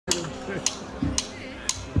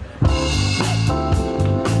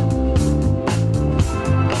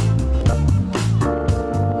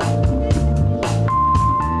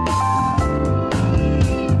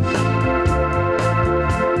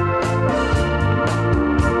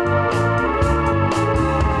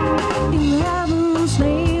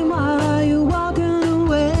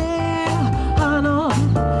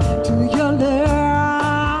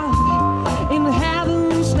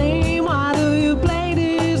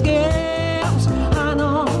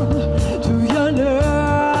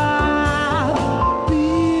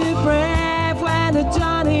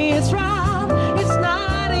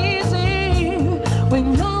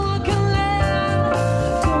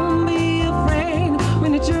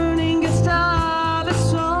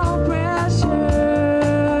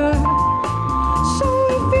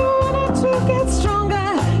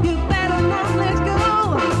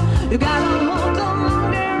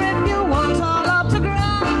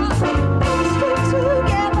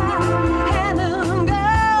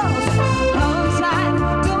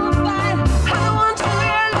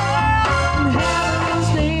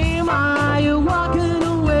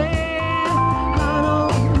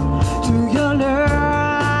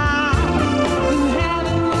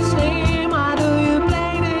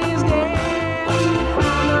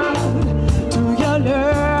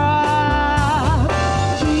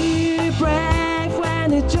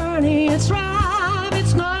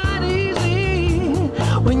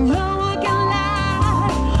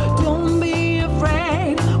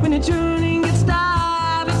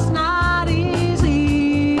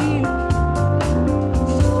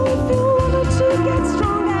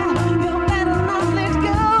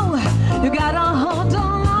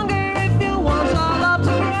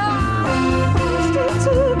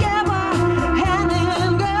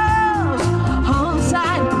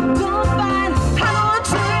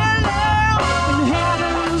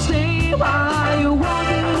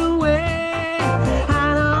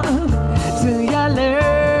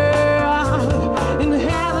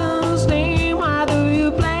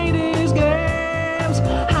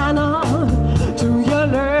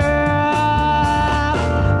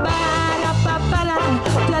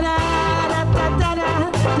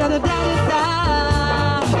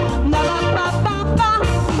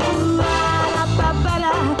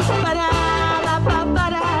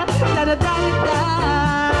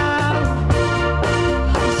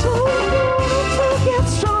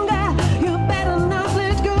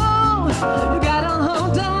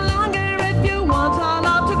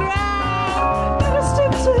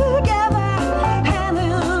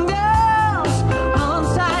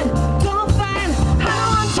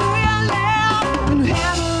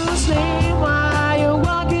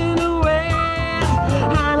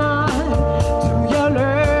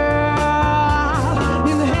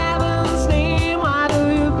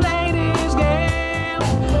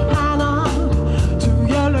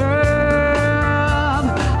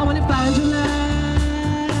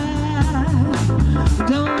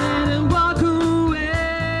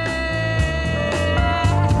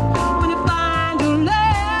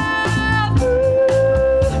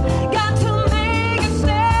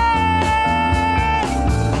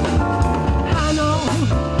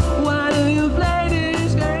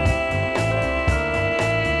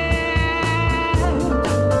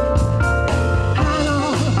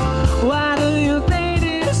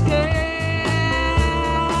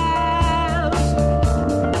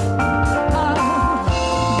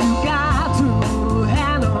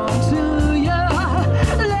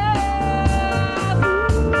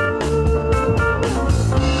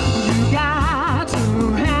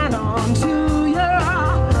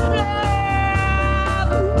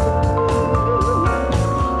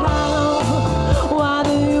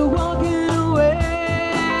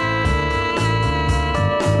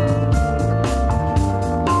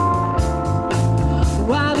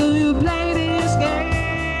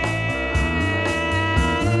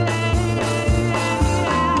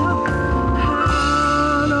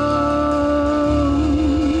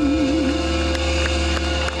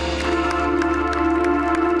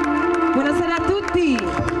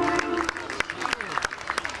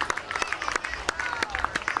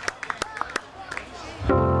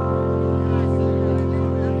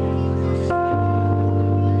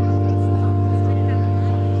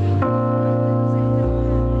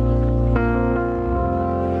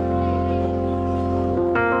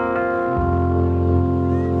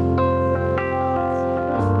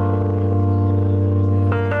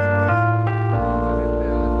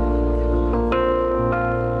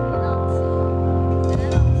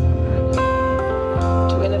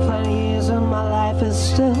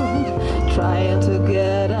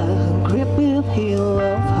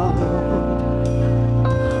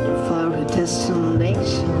for a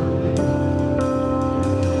destination.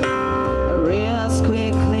 Real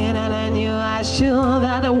quickly and I knew I should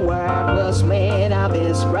that the world was made of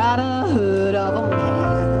this brotherhood of a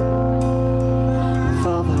man.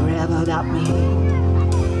 For forever that me.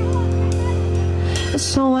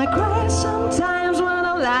 So I cry sometimes when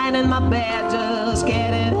I'm lying in my bed, just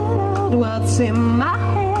getting out what's in my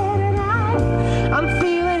head, and I'm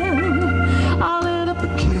feeling a little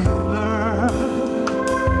peculiar.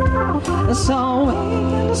 So I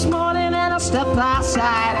wake up this morning and I step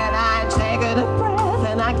outside and I take a deep breath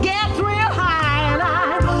and I get real high and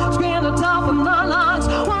I scream at the top of my lungs,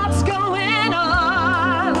 what's going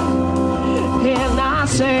on? And I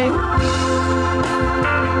say,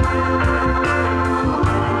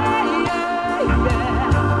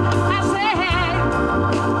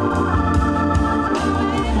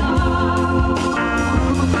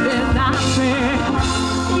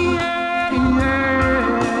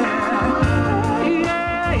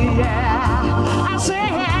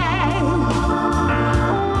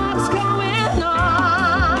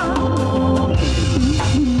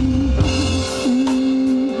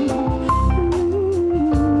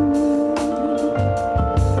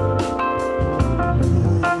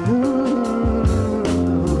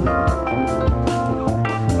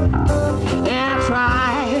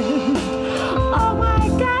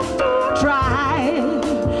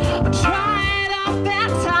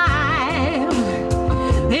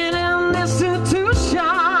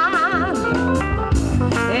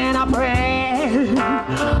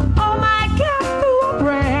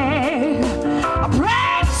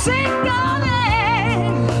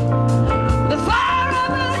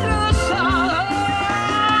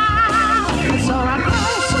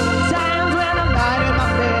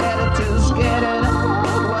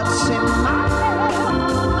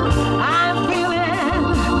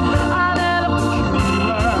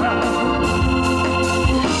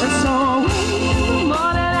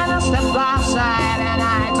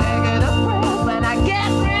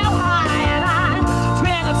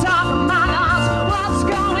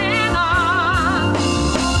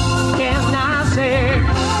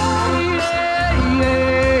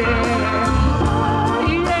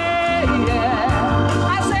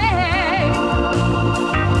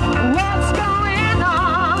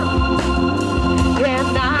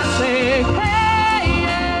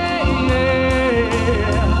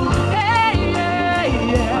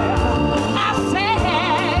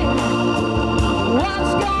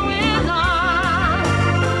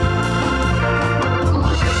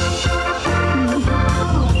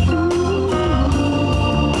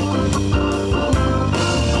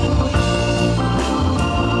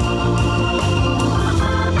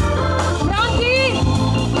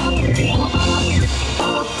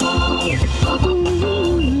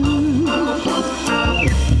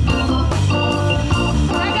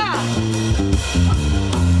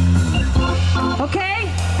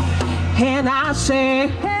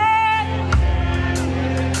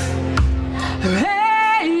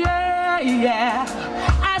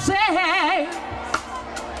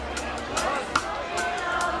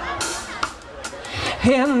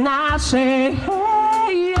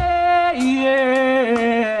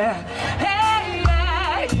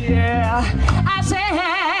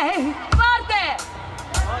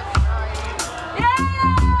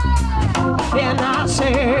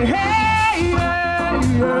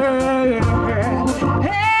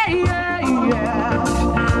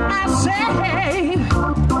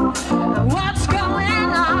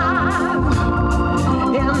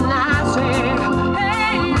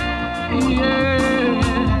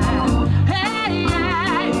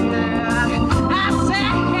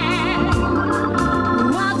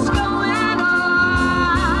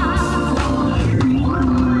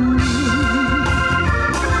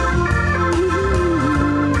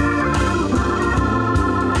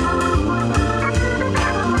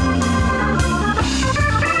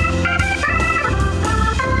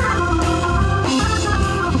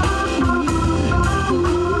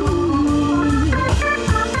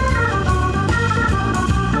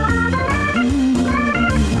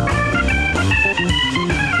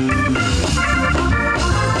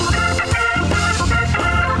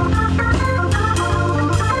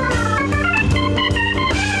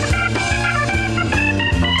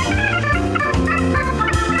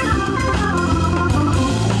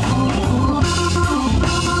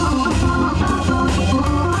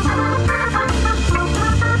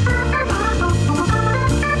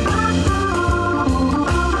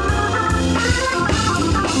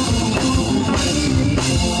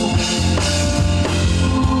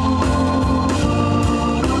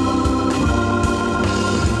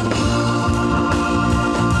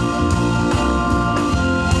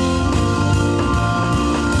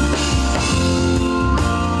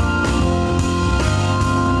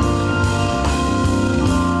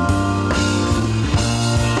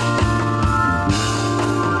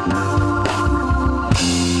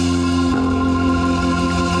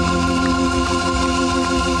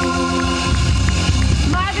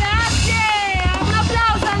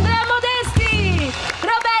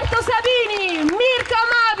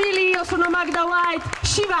 White,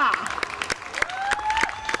 SIWA.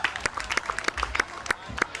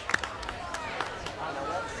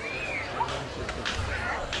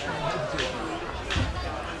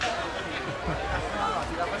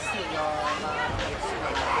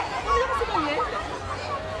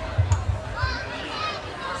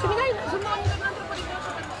 Se mi dai un altro po' di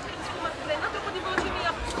voce per un altro po' di voce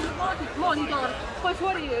via monitor, poi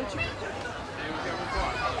fuori ci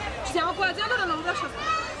siamo quasi, allora non lo lascio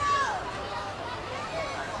stare.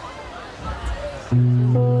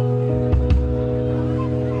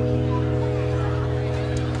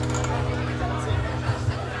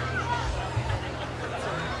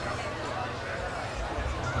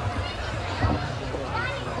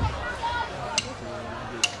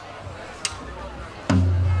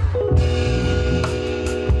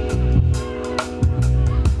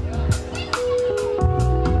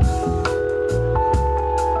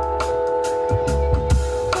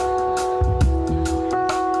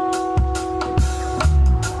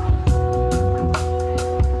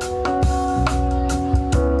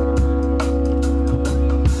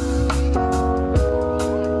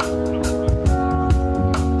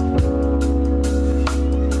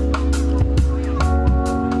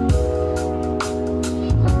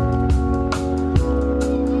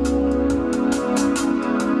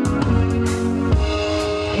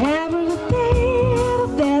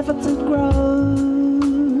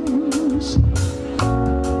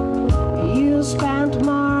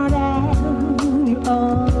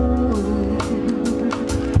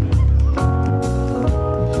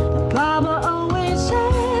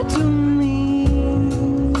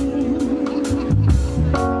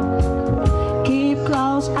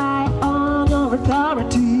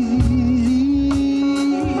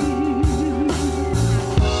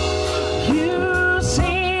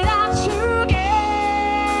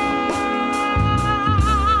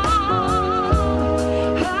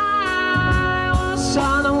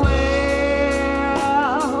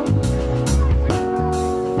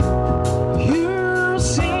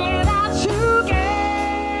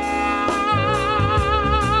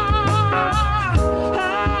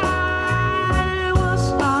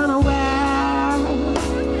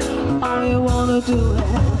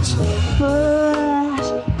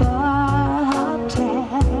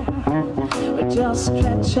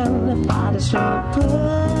 Stretching the body so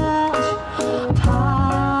push,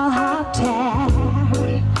 party.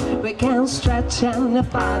 We can stretch and the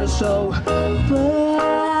body so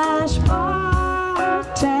push,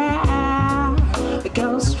 party. We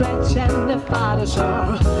can stretch and the body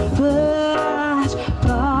so push,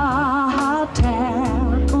 party.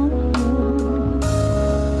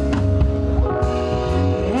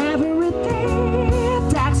 Every day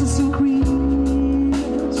taxes increase.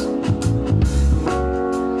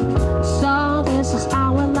 This is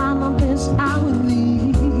our land and this our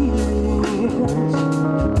leaves.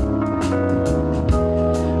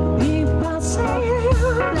 People say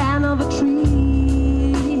land of the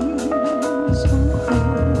trees.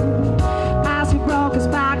 As he broke his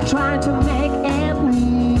back trying to make ends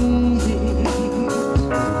meet.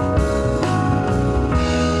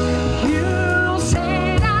 You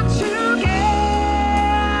say that you care.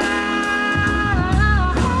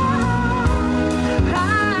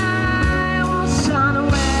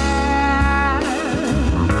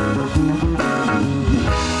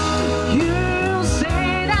 You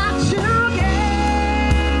say that you care.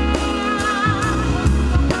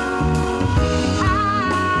 I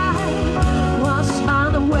was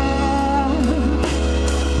unaware.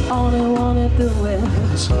 All I wanna do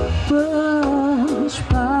is push,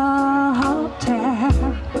 party.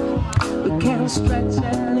 We can't stretch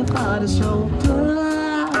anybody, so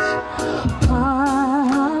push,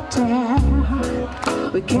 party.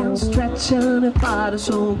 We can't stretch anybody,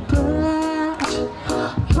 so push,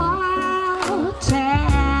 party.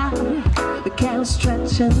 We can't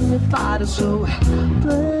stretch anybody, so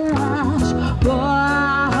push,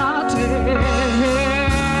 party.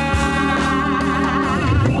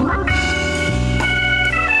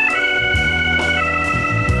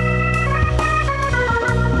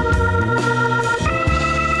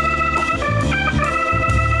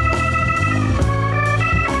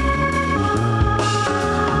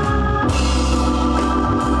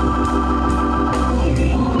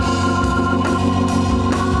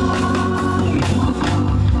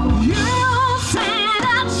 You say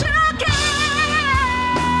that you care.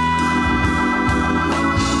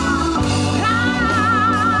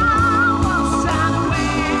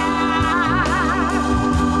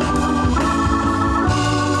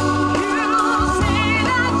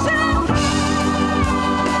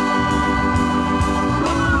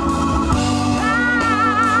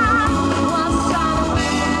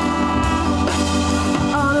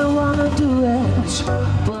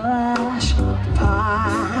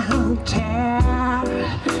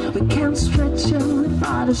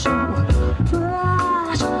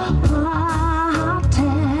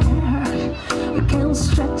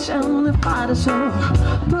 body so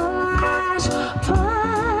push,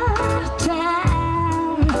 push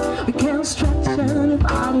down. We can't stretch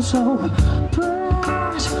anybody so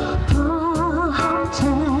push, push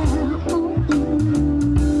down.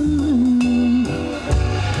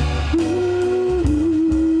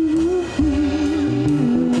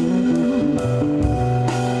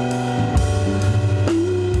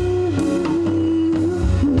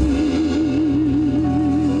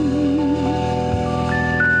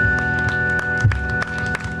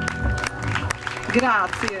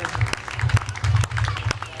 Grazie.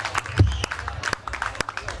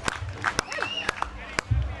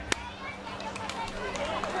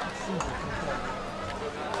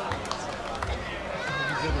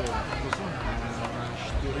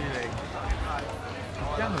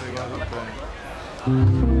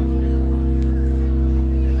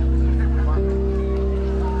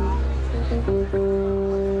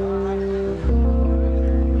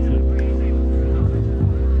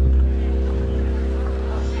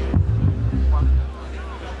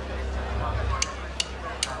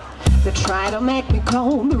 They try to make me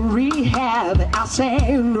go to rehab. I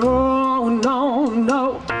say no, no,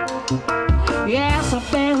 no. Yes, I've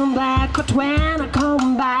been back, but when I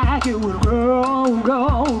come back, it will go,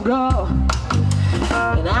 go, go.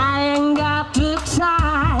 And I ain't got the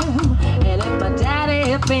time. And if my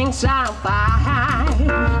daddy thinks I'm fine,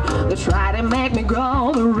 they try to make me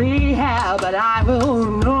go to rehab, but I will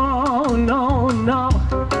no, no, no.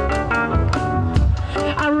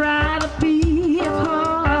 I'd rather be at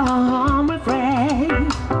home with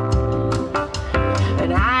friends.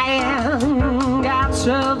 And I ain't got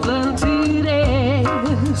 70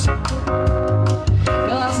 days.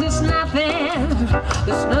 'Cause there's nothing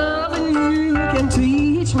you can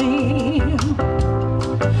teach me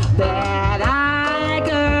that I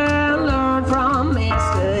can learn from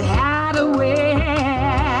Mr. Hathaway.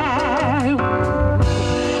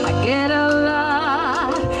 I get a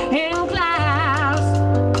lot in class,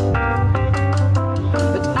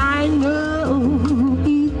 but I know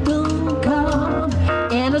it don't come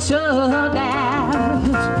in a showdown.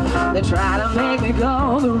 They try to make me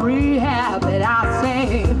go to rehab, but I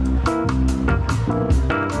say,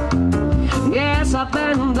 yes, I've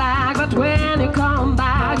been black, but when you come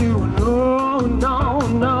back, you know, no,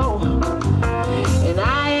 no. And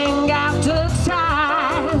I ain't got the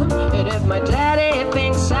time. And if my daddy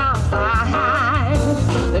thinks I'm fine,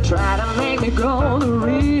 they try to make me go to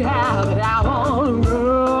rehab, but I wanna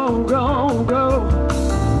go, go, go.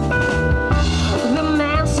 The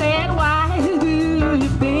man said, why do you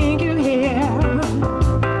think you're here?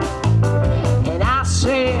 And I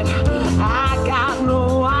said, I got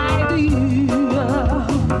no idea.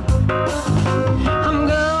 I'm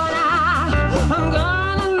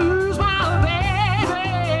gonna lose my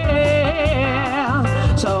baby.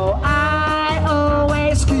 So I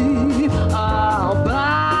always keep a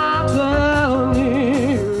bottle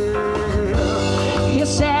near. He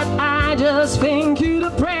said, I just think you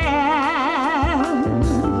the press.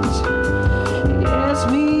 Yes,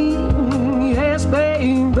 me, yes,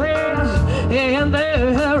 baby, and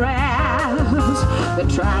the rest. They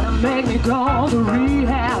try to make me go to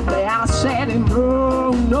rehab, but I said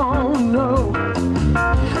no, no, no.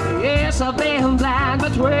 Yes, I've been black,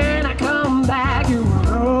 but when I come back, you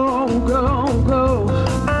go, go, go.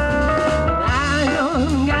 And I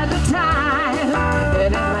don't got the time,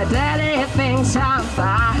 and if my daddy thinks I'm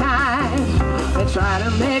fine, they try to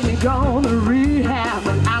make me go to rehab,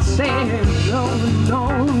 but I said no,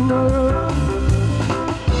 no, no.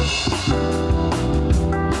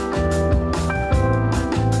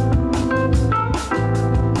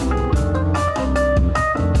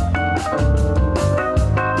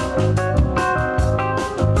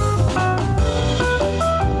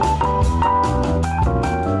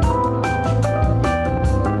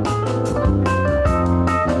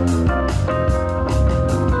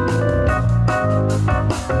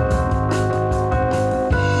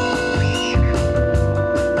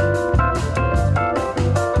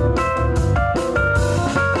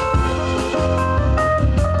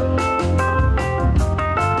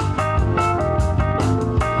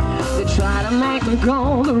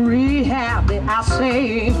 Go to rehab, then I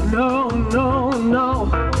say no, no, no.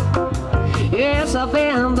 Yes, I've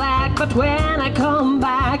been black, but when I come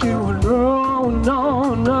back, you know,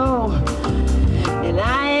 no, no. And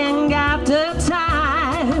I ain't got the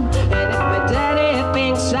time. And if my daddy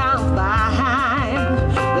thinks I'm fine,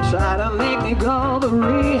 they try to make me go to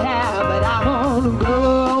rehab, but I wanna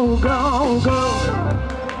go, go, go.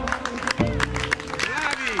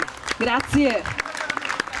 Grazie.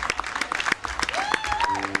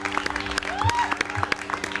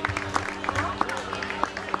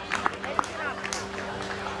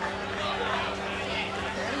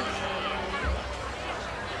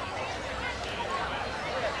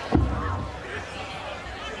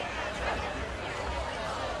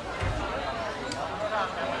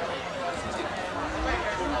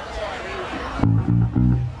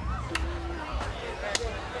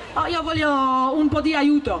 Oh, io voglio un po' di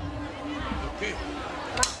aiuto.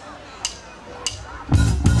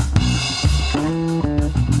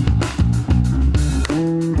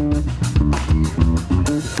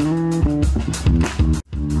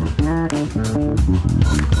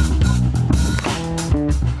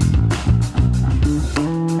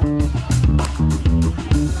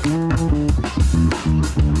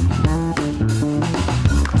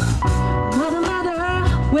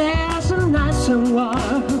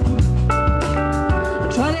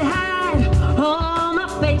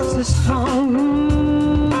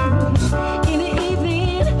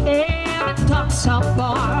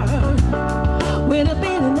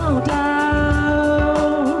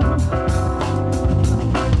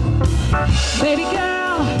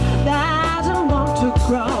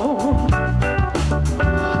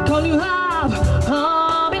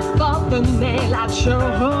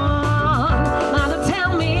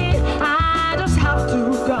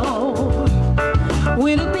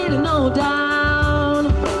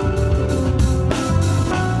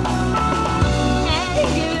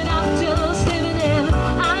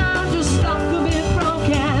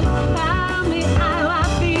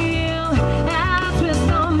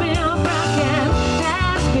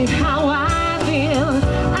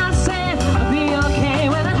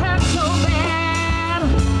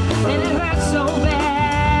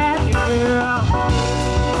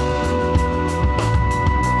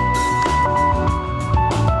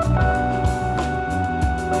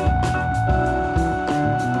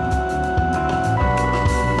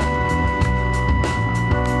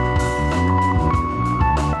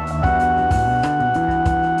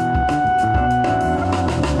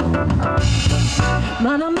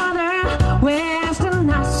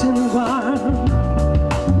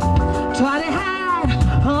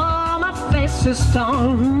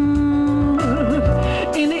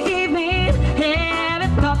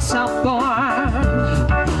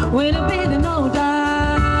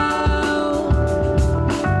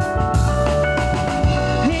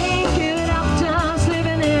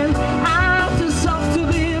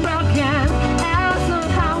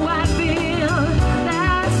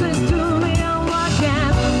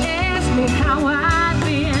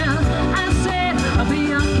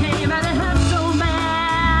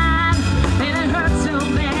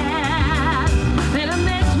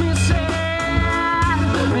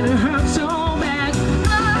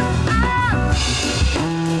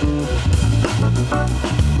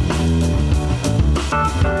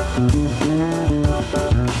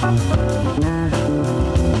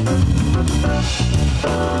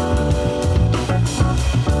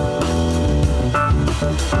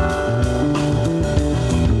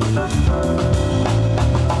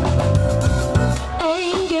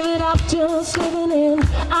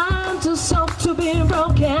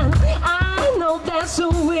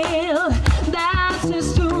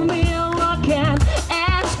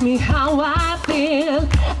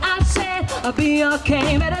 I'll be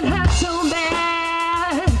okay, but it hurts so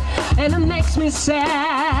bad, and it makes me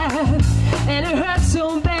sad, and it hurts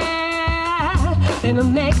so bad, and it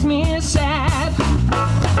makes me sad.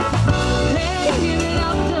 Hey, give it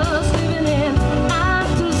up, just living in. I'm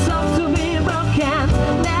too soft to be broken.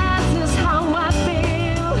 That's just how I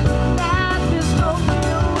feel. That's just how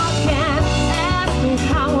I can. Ask me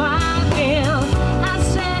how I feel. I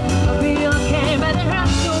said I'll be okay, but it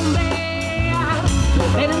hurts so bad,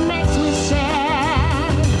 and it makes me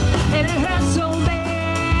sad, and it hurts so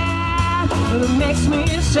bad, but it makes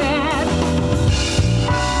me sad.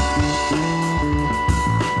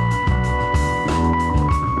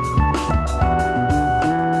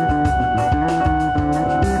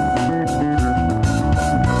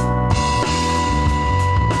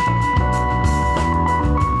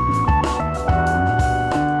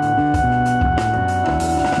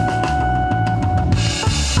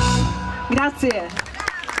 Grazie.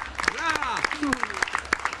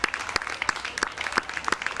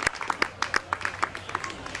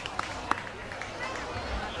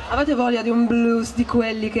 Avete voglia di un blues di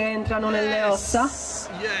quelli che entrano nelle ossa?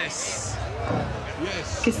 Yes.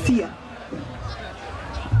 Yes. Che sia.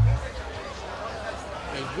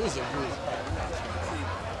 Il blues è il blues.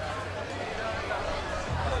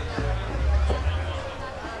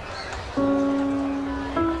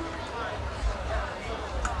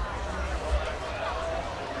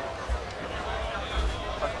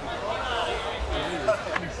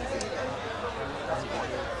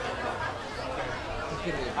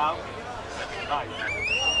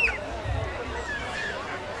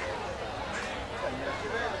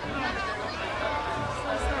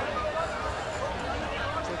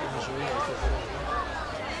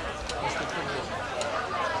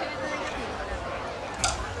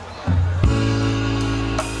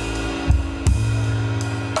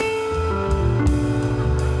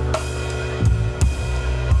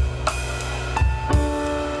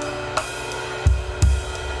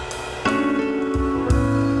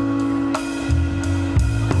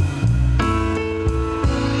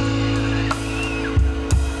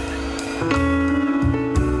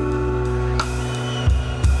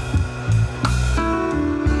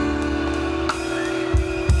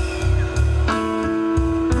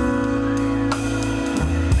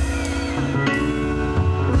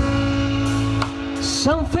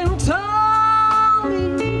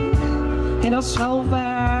 was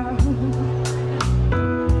over.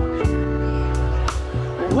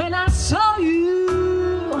 When I saw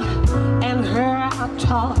you and her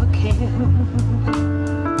talking,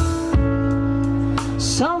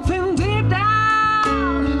 something deep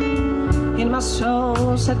down in my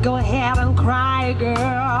soul said, go ahead and cry,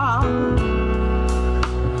 girl.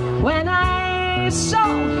 When I saw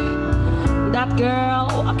that girl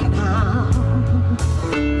walking out,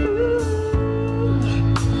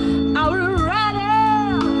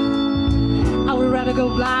 I would rather go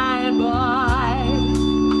blind, boy.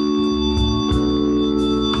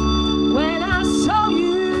 When I saw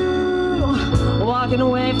you walking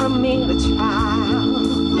away from me, the child.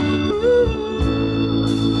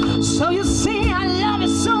 So you see, I love you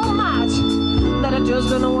so much that I just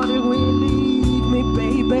don't know what it will leave me,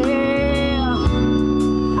 baby.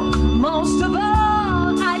 Most of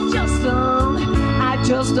all, I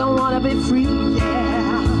just don't want to be free, yeah.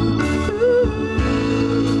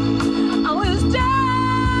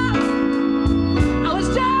 I was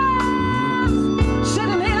just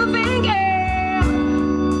sitting here thinking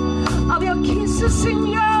of your kisses in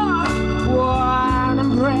your warm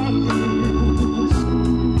embrace.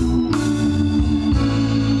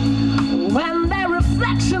 When the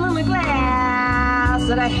reflection in the glass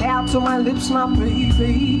that I held to my lips now,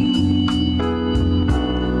 baby,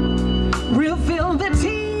 revealed the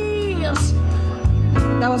tears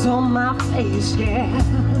that was on my face, yeah.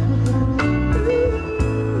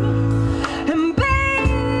 And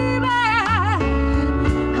baby,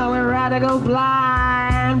 I would rather go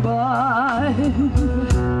blind, boy,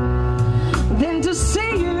 than to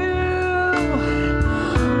see you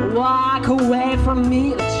walk away from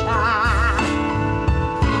me, child.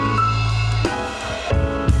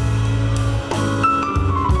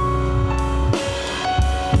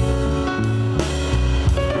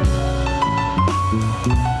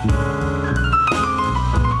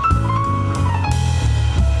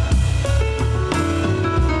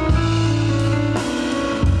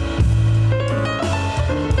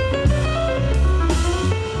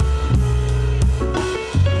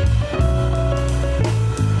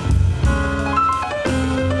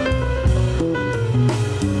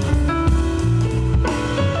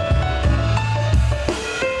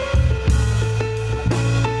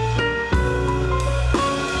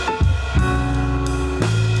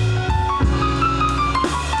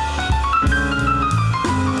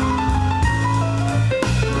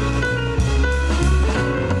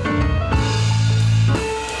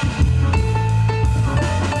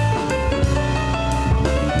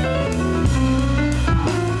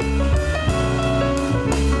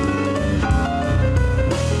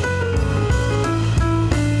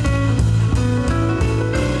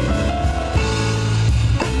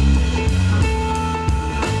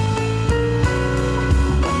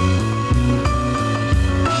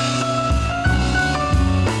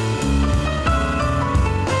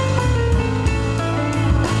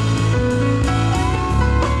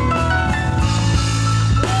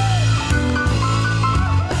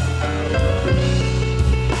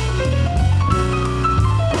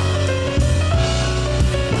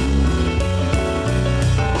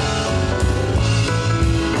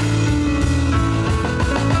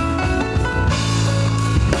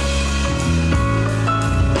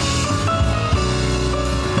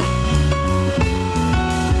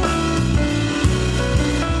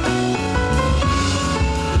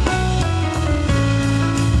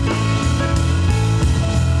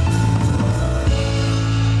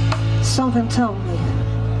 Something told me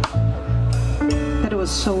that it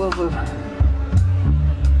was so over.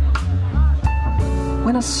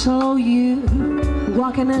 When I saw you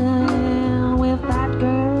walking in with that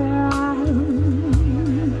girl,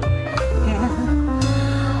 yeah,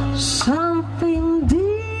 something deep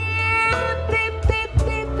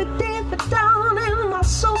down in my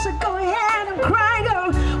soul said, go ahead and cry,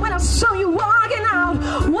 girl. When I saw you walking out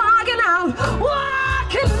with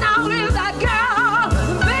that girl.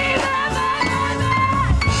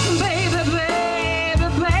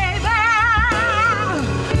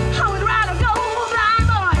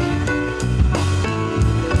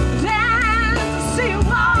 See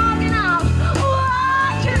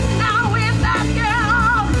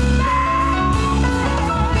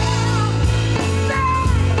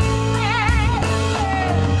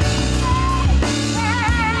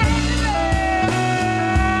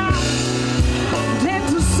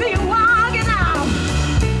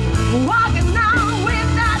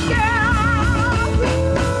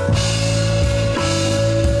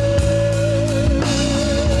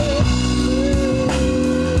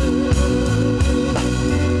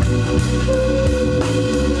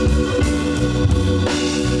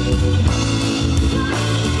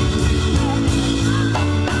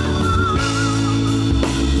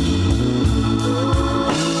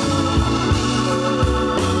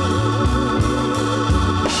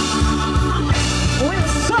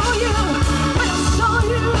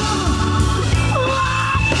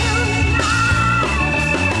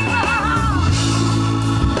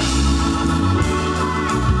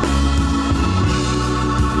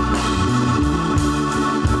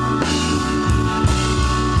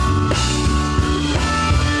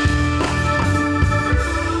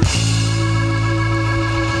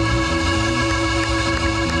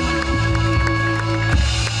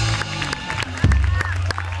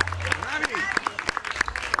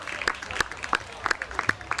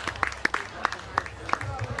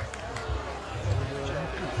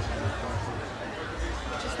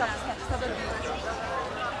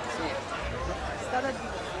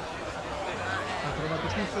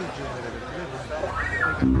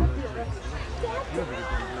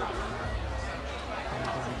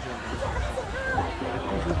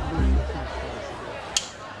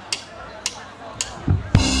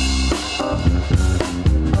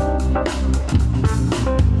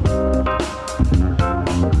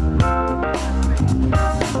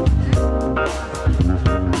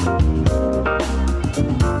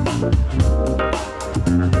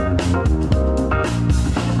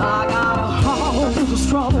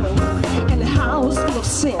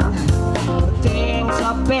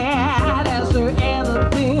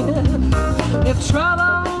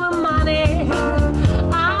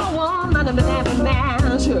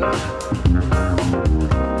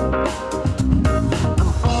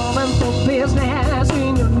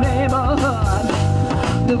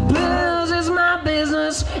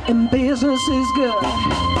And business is good.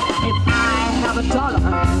 If I have a dollar,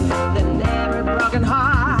 then every broken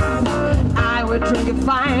heart I would drink a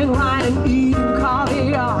fine wine and eat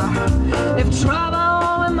caviar. If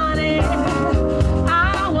trouble and money,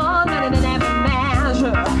 I want money in every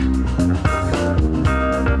measure.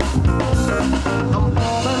 I'm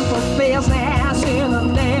open for business in the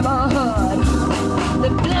neighborhood. The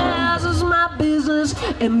blues is my business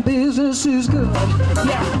and business is good.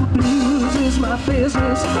 Yeah, blues is my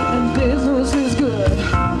business and business is good.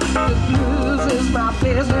 The blues is my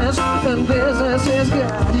business and business is good.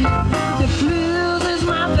 The blues is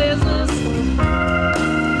my business.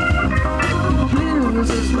 The blues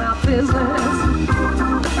is my business.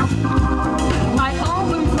 I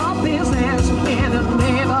open for business in the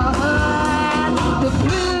neighborhood. The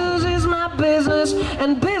blues is my business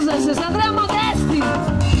and business is Andrea Modesti.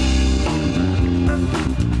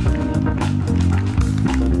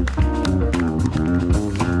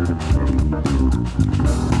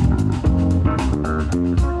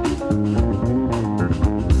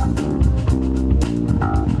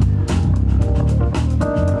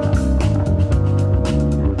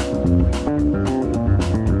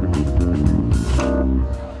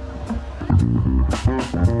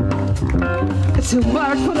 It's a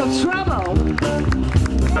word full of trouble.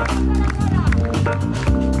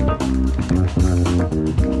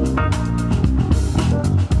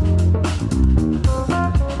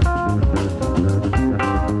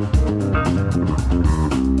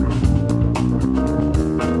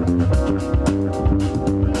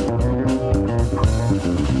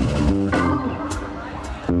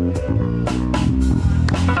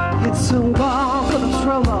 It's a word full of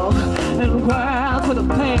trouble and a word full of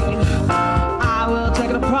pain. I will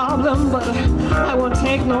take the problem, but I won't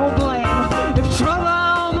take no blame. If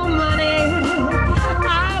trouble or money,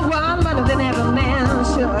 I want money than every man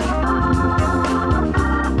should.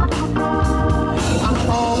 I'm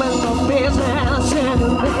always for business in the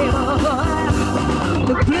neighborhood.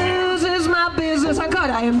 The blues is my business. I got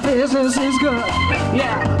it, and business is good.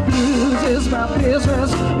 Yeah, blues is my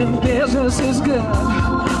business, and business is good.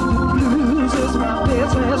 The blues is my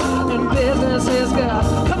business, and business is good.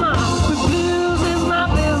 Come on.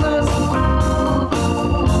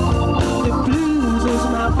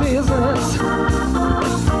 Business.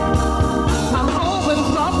 I'm open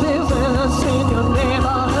for business in your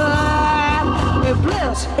neighborhood. If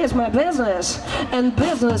bliss is my business, and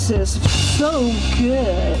business is so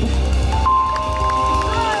good.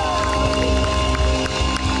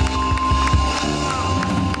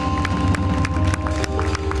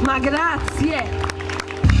 Ma grazie,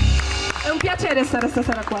 è un piacere stare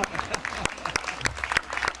stasera qua.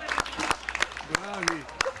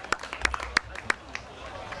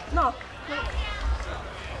 No.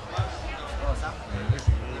 Cosa?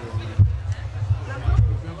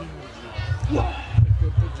 No.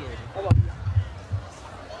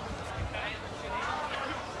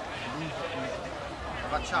 Lo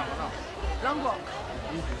facciamo, no? Long walk.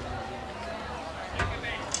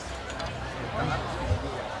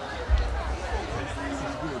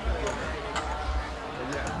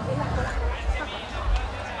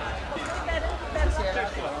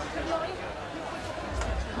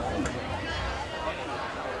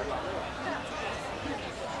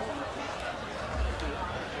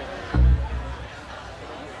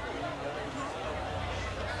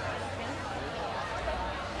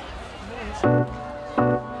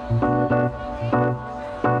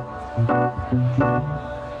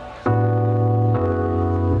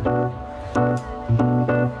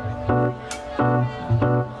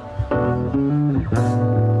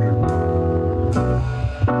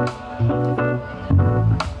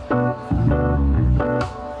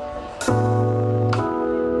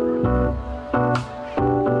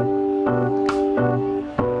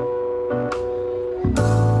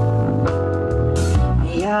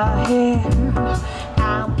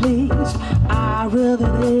 I really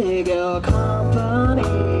dig your company,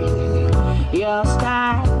 your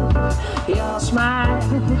style, your smile,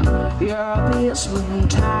 your peace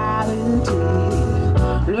mentality.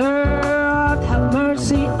 Lord, have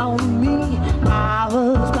mercy on me. I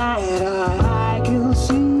was blind, I can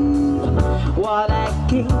see what a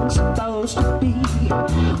king's supposed to be.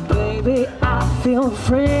 Baby, I feel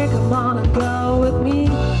free, come on and go with me.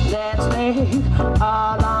 Let's take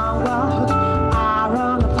a long walk, I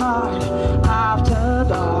run apart after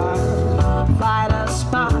dark. Find a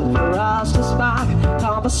spot for us to spark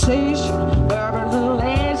conversation, urban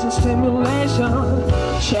relation, stimulation.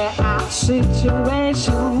 Share our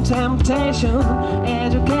situation, temptation,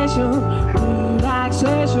 education,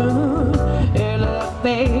 relaxation,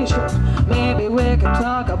 elevation. Maybe we can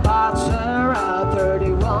talk about Sera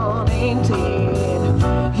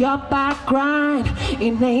 3118. Your background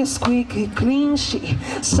in a squeaky clean sheet.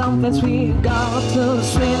 Something sweet got to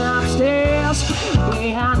swing upstairs.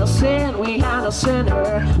 We had no sin, we had no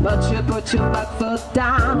sinner, but you put your back foot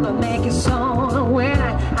down and make it so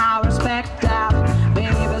winner. I respect that.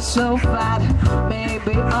 Baby, so fat,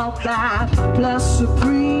 maybe all that plus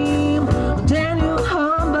supreme. Then you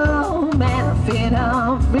humble, man, I feel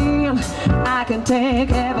unreal. I can take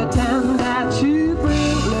everything that you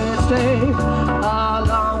bring. Let's take a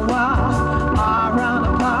long walk around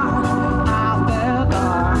the park after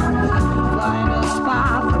dark. Find a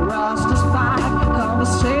spot for us to spark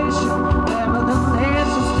conversation,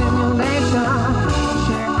 revelation, stimulation.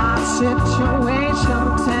 Share our situation,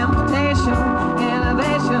 temptation,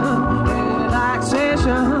 innovation,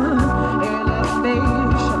 relaxation,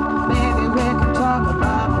 elevation. Maybe we can talk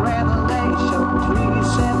about Revelation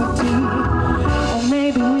 3:17. Or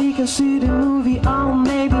maybe we can see the movie. Or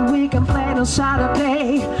maybe we can play on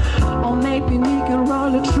Saturday. Or maybe we can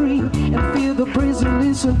roll a tree and feel the breeze and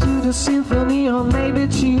listen to the symphony. Or maybe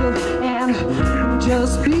chill and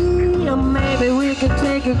just be. Or maybe we can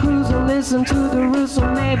take a cruise and listen to the roots. Or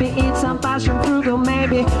maybe eat some passion fruit. Or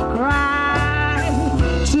maybe cry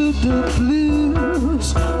to the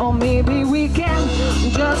blues. Or maybe we can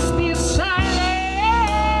just be silent.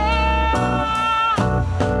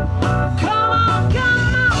 Come on,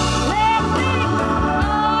 come on, let me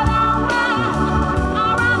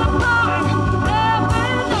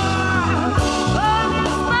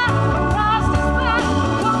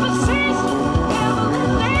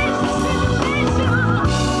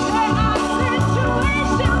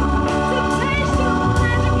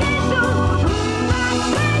all around the park,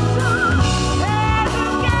 every dark.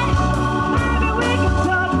 But it's back, across the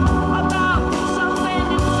back, conversation,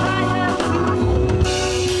 revelation,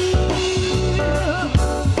 stimulation. Share our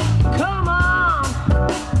situation, temptation,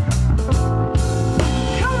 education,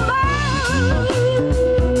 relaxation,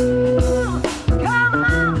 education. Maybe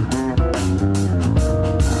we can talk about something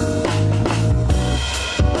entirely.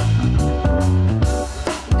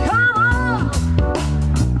 Come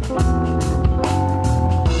on,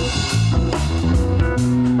 come on,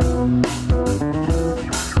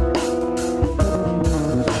 come on. Come on.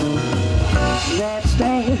 Let's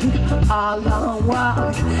take a long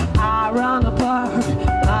walk, I run apart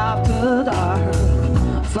after dark.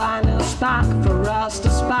 Find a spot for us to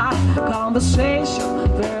spark conversation,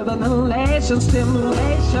 verbal elation,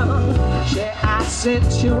 stimulation. Share our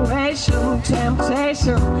situation,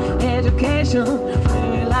 temptation, education,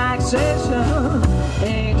 relaxation,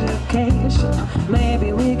 education.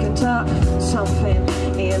 Maybe we can talk something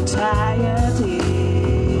entirety.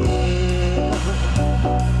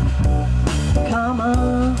 Come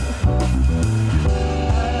on,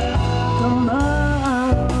 come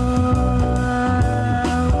on,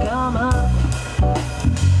 come on.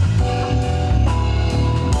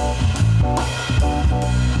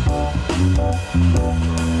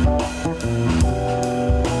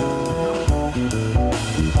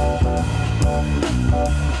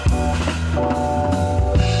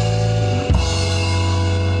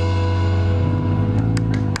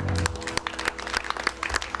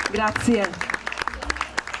 Grazie.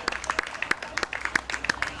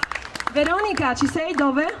 Veronica, ci sei?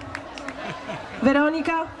 Dove?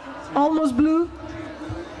 Veronica? Almost Blue?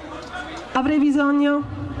 Avrei bisogno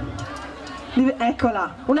di...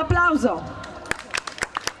 Eccola, un applauso.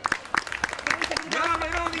 Brava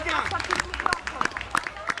Veronica!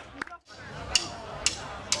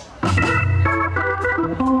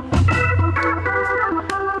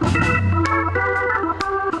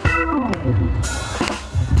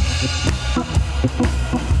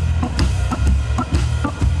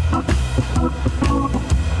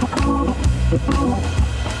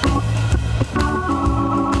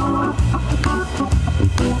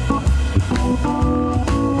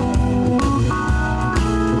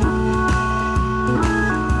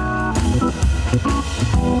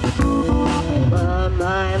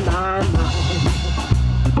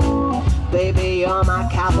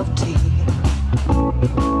 My,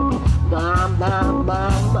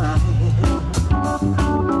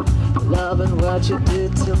 loving what you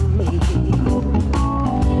did to me.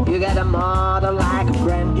 You got a model like a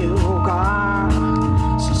brand new car,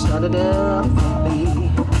 so start it up for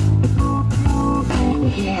me.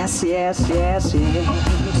 Yes, yes, yes,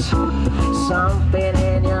 yes, something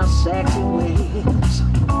in your sexy ways.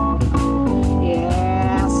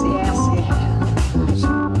 Yes, yes, yes,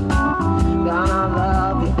 gonna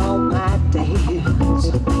love you all my days.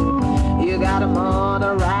 You got a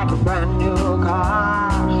motor like a brand new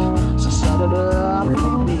car, so start it up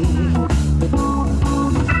for me.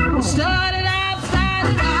 Start it up, start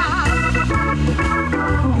it up.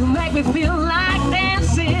 You make me feel like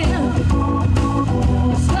dancing.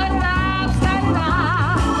 Start it up, start it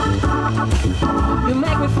up. You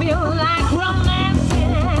make me feel like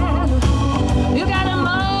romancing. You got a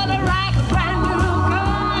motor like a brand new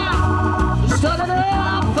car, so start it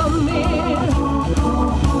up for me.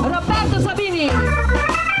 Roberto Sabini.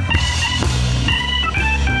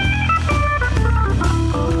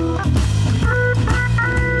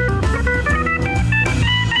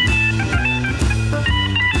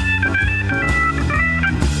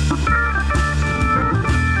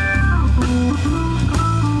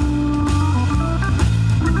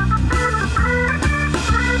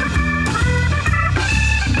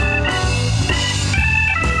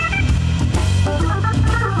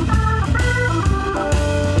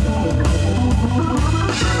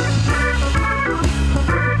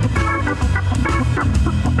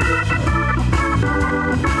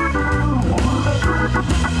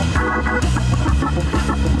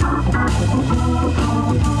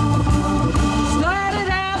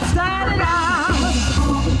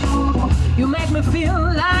 You make me feel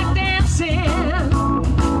like dancing.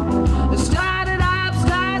 Start it up,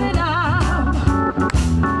 start it up.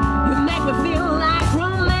 You make me feel like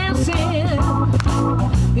romancing.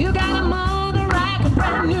 You got a motor like a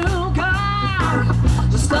brand new car,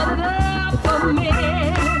 so start it up for me.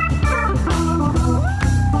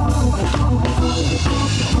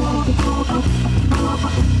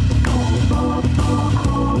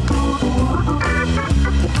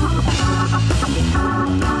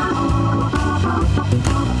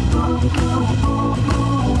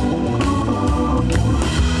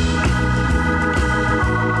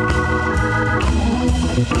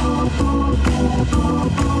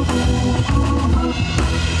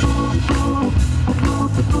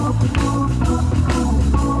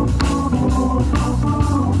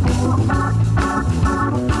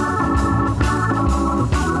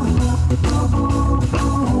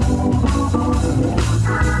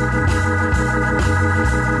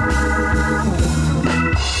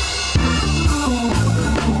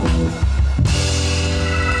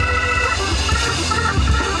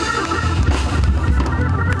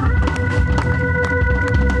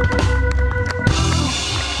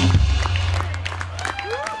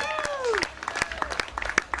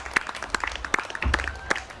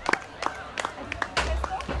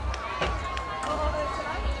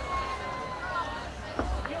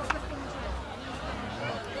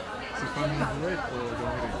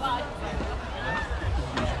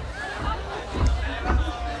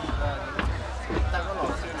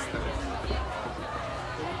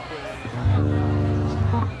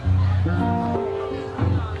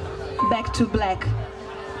 Back to Black.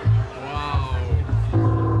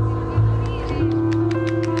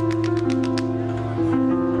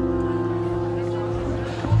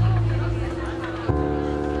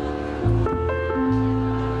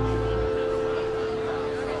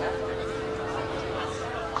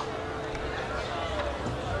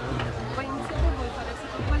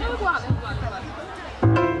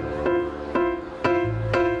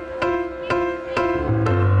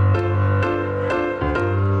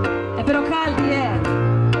 Però caldi,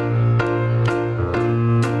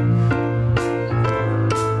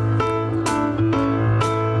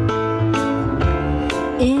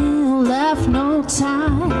 It left no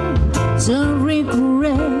time to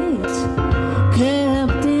regret.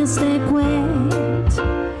 Kept this secret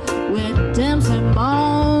with them some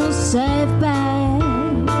more safe back.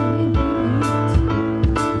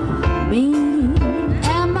 Me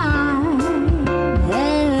and my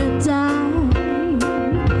head died,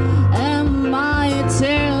 and my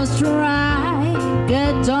tears dry.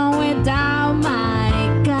 Get on without my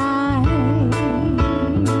guy.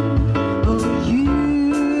 oh,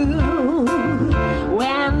 you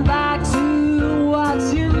went back to what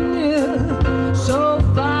you knew, so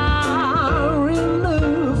far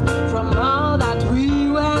removed from all that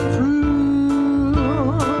we went through.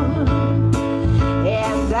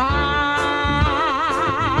 And I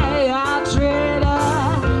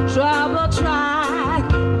traded trouble try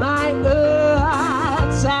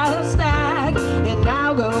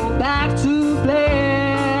back to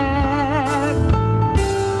black.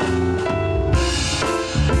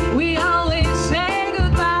 We only say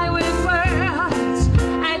goodbye with words.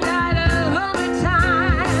 I died 100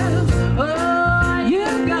 times. Oh, you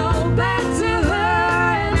go back to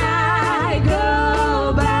her and I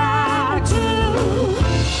go back to.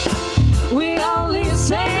 We only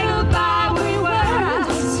say goodbye with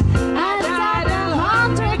words. I died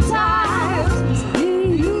 100 times.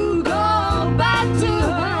 You go back to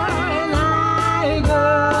her and I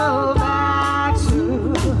go back to.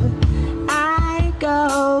 I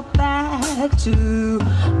go back to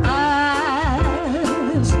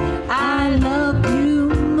us. I love you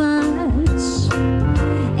much.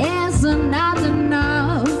 It's not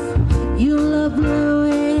enough. You love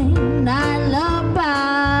blowing, I love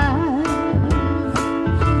bath.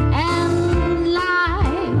 And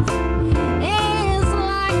life is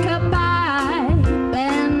like a pipe,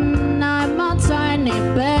 and I'm a tiny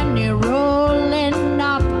penny rolling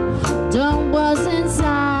up. Don't what's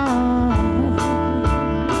inside.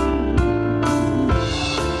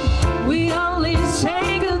 We only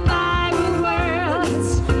say goodbye with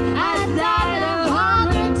words. I died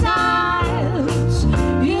 100 times.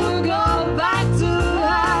 You go back to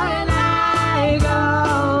her and I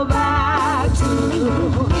go back to.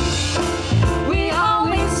 We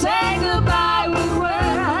only say goodbye with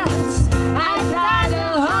words. I died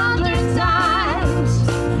 100 times.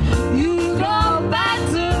 You go back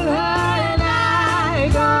to her and I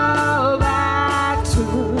go back to.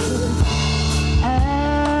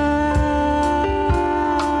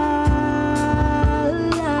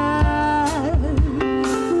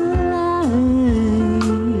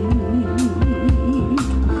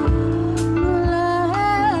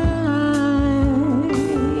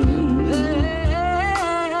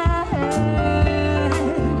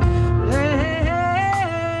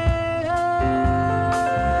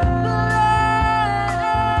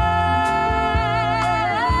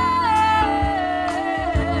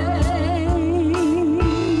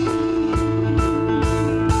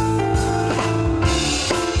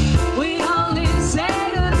 We only say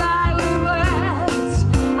goodbye with words.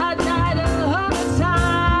 I died 100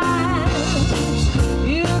 times.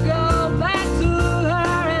 You go back to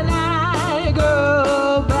her and I go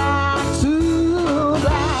back to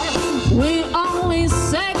that. We only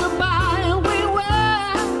say goodbye with words.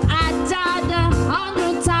 I died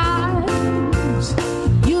 100 times.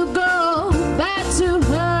 You go back to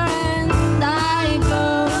her and I go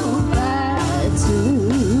back to.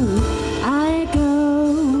 I go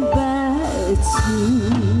back to.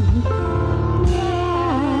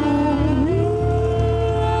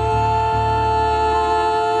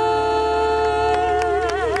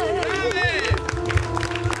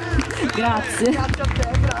 Grazie. Grazie a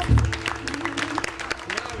te, grazie.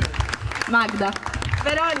 Magda.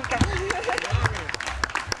 Veronica.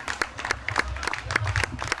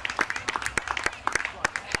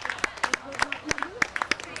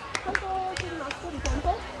 Quanto ti è rimasto di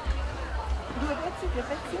tempo? 2 pezzi, 3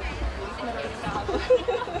 pezzi? Meravigliato.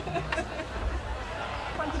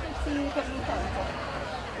 Quanti pezzi per il tempo?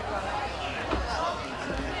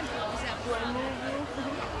 2 minuti.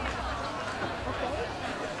 Ok.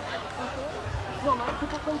 No, ma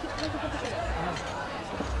tipo quanti pezzi?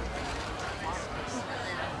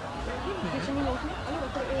 10 minuti? Allora,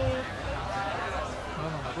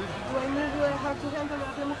 2 minuti e half tempo lo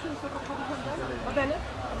abbiamo chiuso per fare il tempo? Va bene?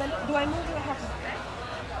 Va bene? 2 minuti e half.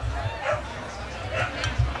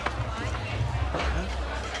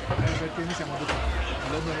 Perché noi siamo dopo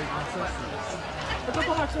all'ora del concerto. E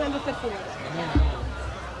dopo faccio tempo per finire.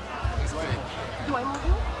 2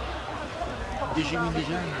 minuti? 10-15 anni,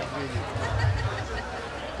 vedi.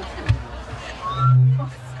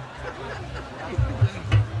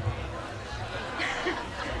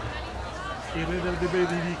 Il re del debate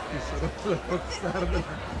di Victis, la rockstar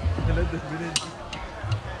della Definenti.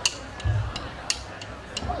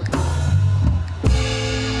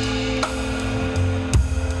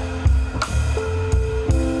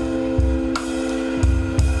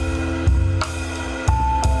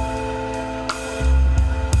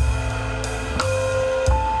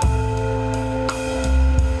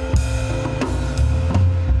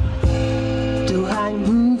 Do I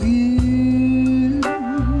move you?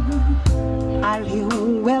 Are you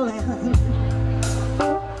willing?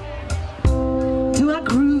 Do I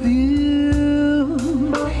groove you?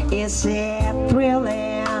 Is it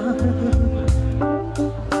thrilling?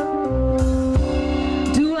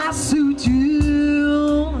 Do I suit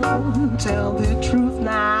you? Tell the truth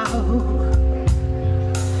now.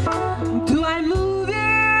 Do I move you?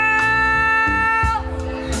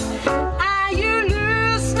 Are you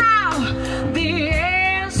loose now? The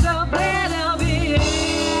answer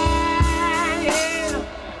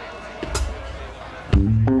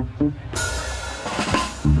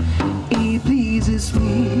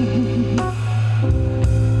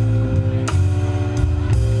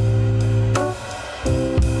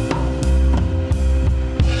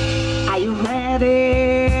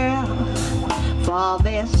all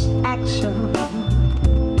this action?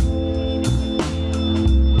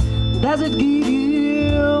 Does it give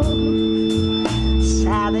you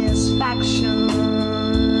satisfaction?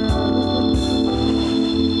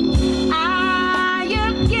 Are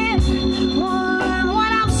you getting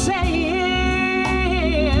what I'm saying?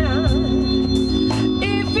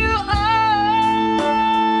 If you are,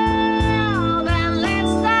 then let's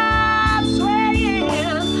start swaying.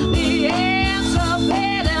 The answer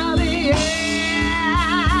better be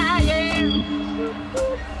yeah, yeah.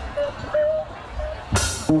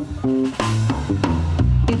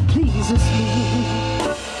 It pleases me.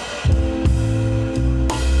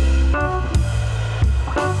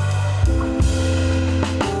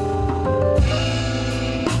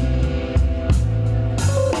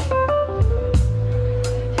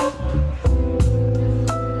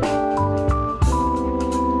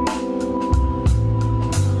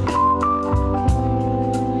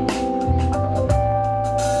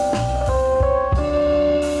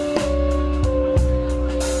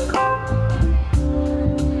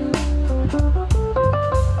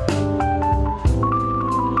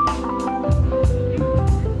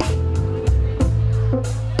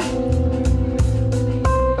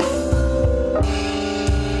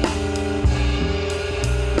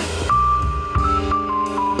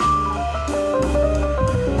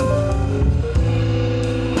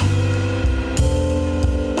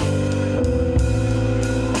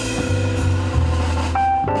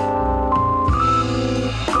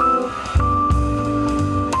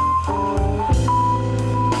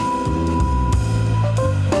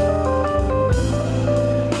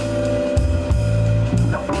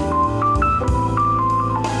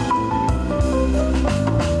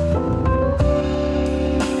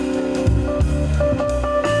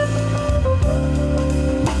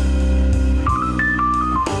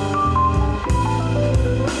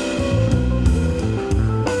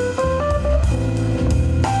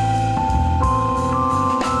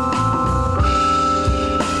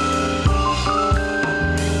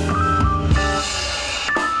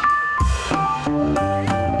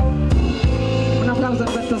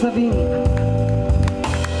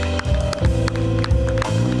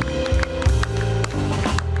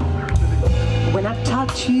 When I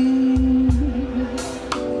touch you,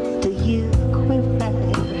 do you quiver?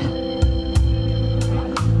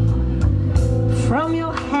 From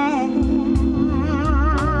your head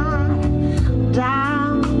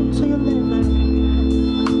down to your liver.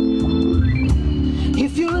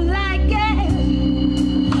 If you like it,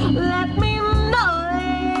 let me know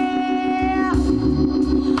it.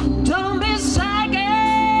 Don't be psychic,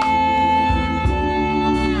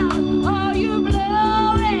 or you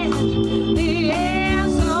blow it. The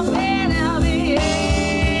air's so better, the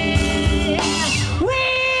air. We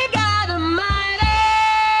got a mighty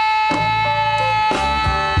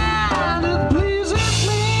that pleases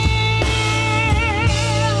me.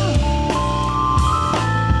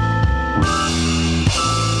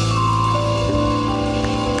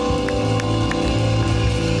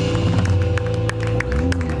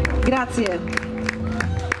 Grazie.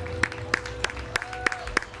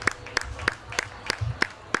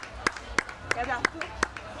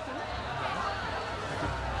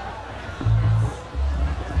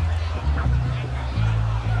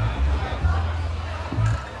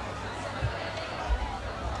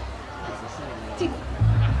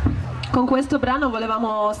 Con questo brano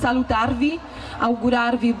volevamo salutarvi,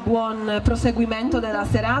 augurarvi buon proseguimento della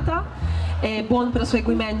serata e buon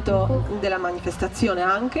proseguimento della manifestazione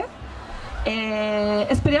anche, e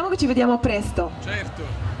speriamo che ci vediamo presto.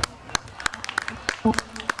 Certo.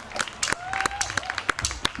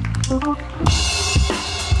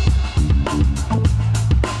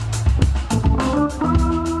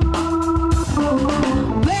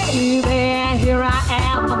 Baby, here I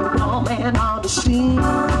am, I'm a woman on the scene.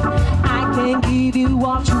 I can't give you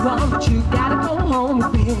what you want, but you gotta go home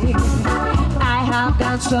with me. I have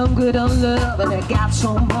got some good on love and I got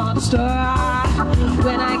some more to start.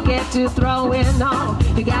 When I get to throwing on,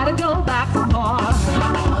 you gotta go back for more.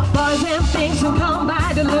 Boys and things who come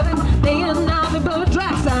by the living, they are nothing but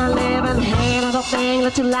drugs I live in. Hey, little thing,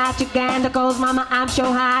 let you light your gander, cause mama, I'm sure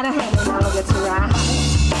high to heaven, I'll get to ride.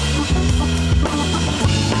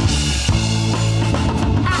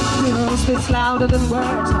 Actions speaks louder than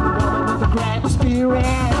words. I'm a woman with a great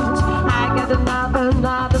experience. I got another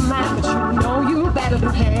man, but you know you better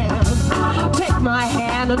than him. Take my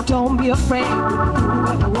hand and don't be afraid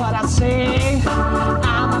of what I say.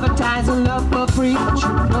 I'm advertising love for free, but you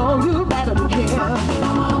know you better than him.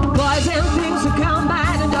 Boys and things who come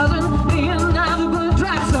by the dozen, being nothing but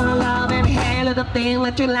drugs on love and hell of the thing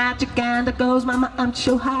that you like, you kinda goes, mama, I'm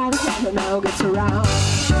so hard, and now gets around.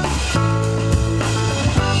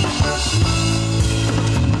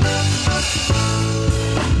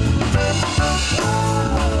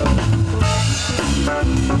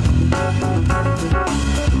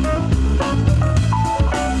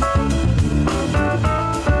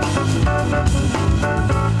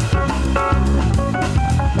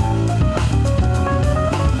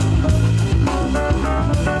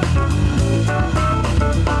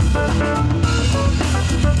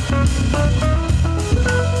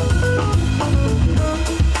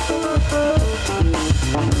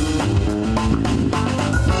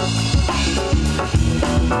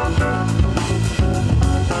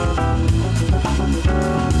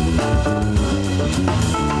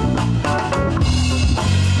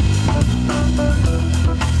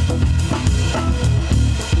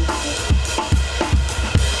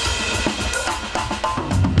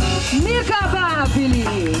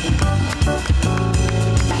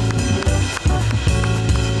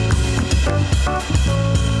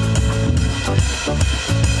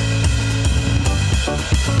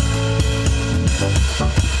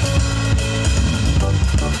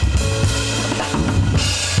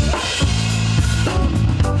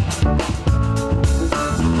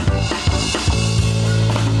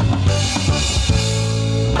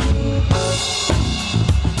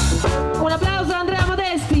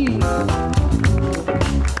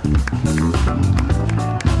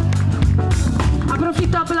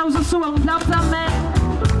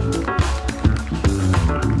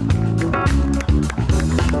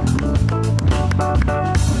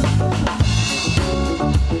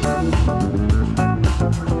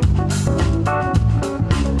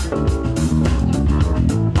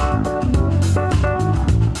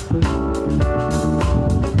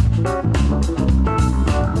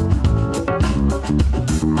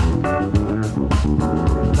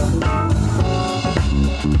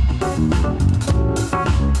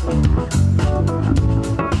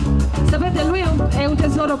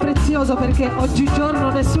 Perché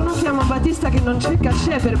oggigiorno nessuno chiama un bassista che non c'è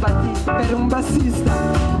cachet per un bassista,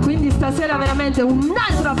 quindi stasera veramente un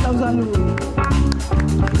altro applauso a lui.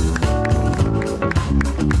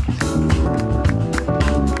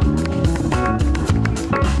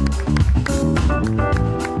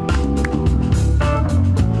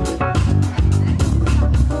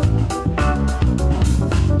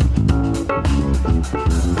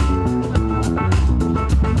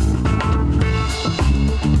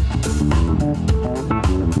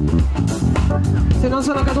 Non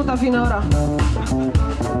sono caduta finora.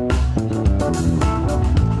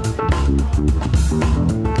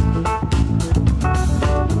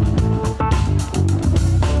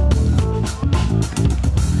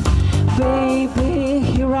 Baby,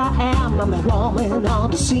 here I am, I'm a woman on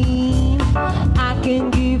the scene. I can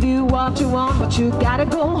give you what you want, but you gotta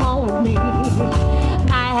go home with me.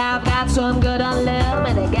 I have got some good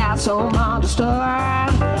unlimited gas on the store.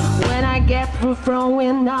 When I get through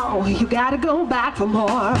throwing no, you gotta go back for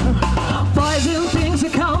more. Boys and things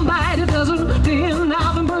that come by, it doesn't feel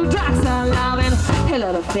nothing but drugs and loving. Hey,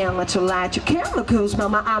 little thing that you like, you can't look who's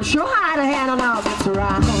mama, I'm sure how to handle all this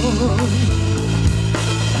around.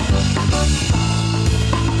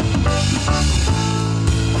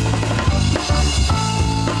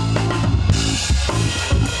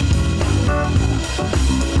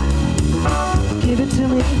 Give it to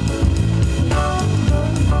me.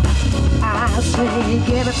 I say,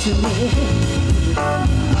 give it to me.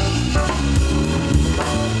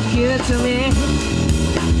 Give it to me.